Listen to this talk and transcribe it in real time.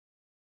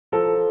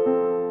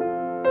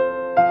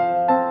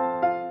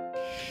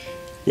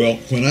Well,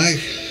 when I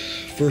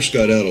first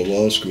got out of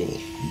law school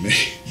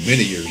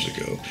many years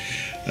ago,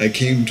 I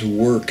came to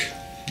work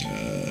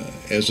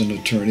as an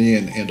attorney,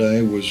 and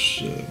I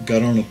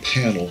got on a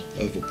panel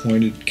of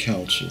appointed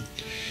counsel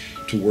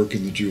to work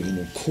in the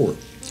juvenile court.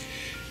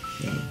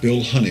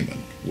 Bill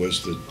Honeyman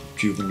was the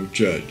juvenile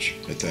judge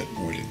at that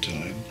point in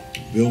time.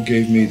 Bill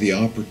gave me the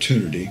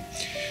opportunity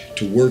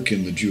to work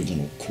in the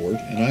juvenile court,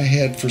 and I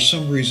had, for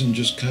some reason,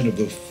 just kind of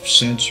a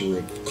sense or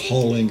a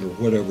calling or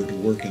whatever to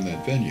work in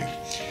that venue.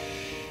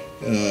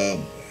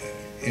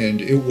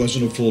 And it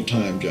wasn't a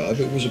full-time job,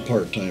 it was a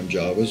part-time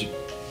job as a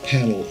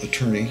panel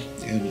attorney.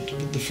 And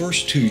the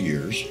first 2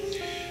 years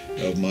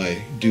of my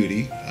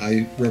duty,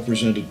 I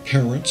represented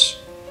parents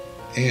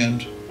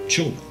and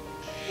children.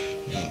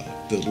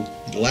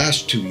 The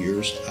last 2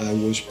 years, I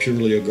was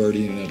purely a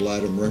guardian ad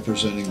litem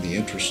representing the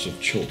interests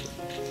of children.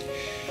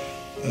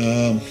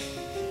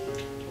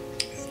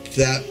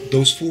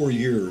 Those 4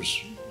 years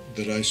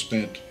that I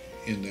spent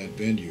in that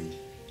venue,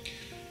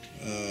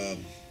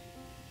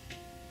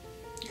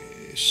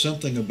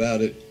 something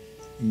about it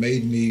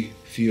made me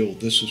feel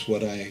this is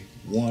what I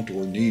want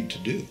or need to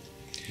do.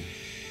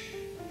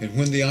 And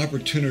when the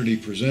opportunity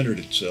presented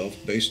itself,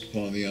 based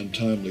upon the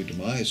untimely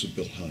demise of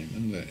Bill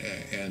Honeyman,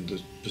 and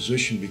the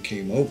position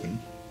became open,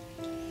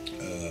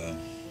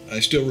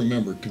 I still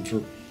remember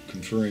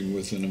conferring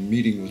with, in a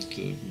meeting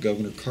with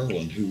Governor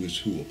Carlin,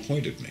 who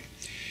appointed me.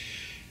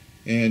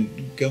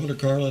 And Governor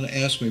Carlin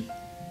asked me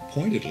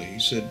pointedly, he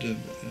said,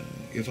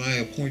 if I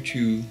appoint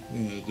you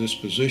this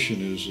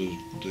position as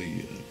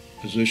the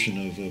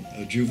position of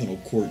a juvenile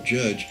court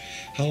judge,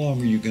 how long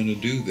are you going to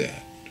do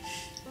that?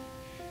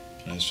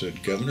 And I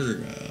said,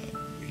 Governor,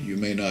 you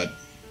may not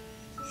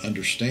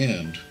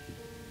understand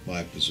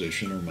my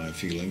position or my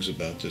feelings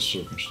about this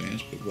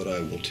circumstance, but what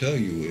I will tell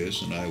you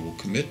is, and I will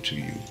commit to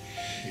you,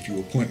 if you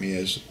appoint me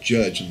as a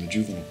judge in the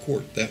juvenile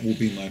court, that will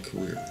be my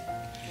career.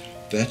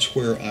 That's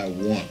where I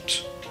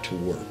want to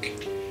work.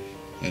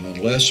 And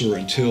unless or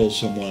until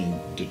someone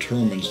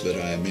determines that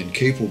I am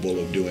incapable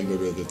of doing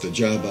it or that the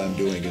job I'm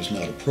doing is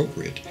not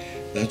appropriate,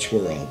 that's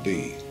where I'll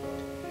be.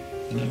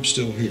 And I'm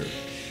still here.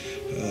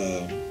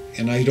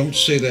 And I don't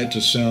say that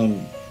to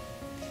sound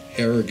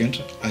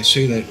arrogant. I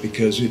say that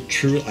because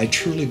I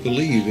truly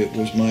believe it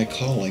was my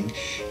calling,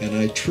 and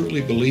I truly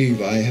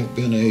believe I have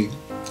been an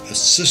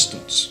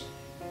assistance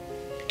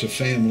to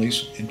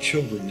families and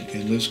children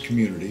in this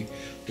community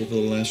over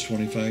the last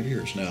 25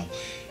 years. Now,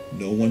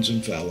 no one's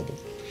infallible.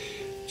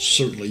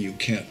 Certainly you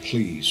can't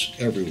please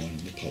everyone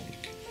in the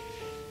public.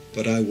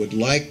 But I would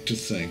like to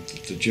think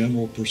that the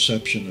general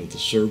perception of the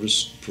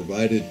service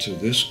provided to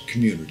this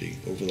community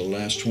over the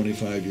last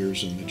 25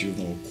 years in the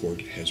juvenile court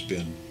has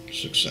been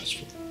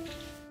successful.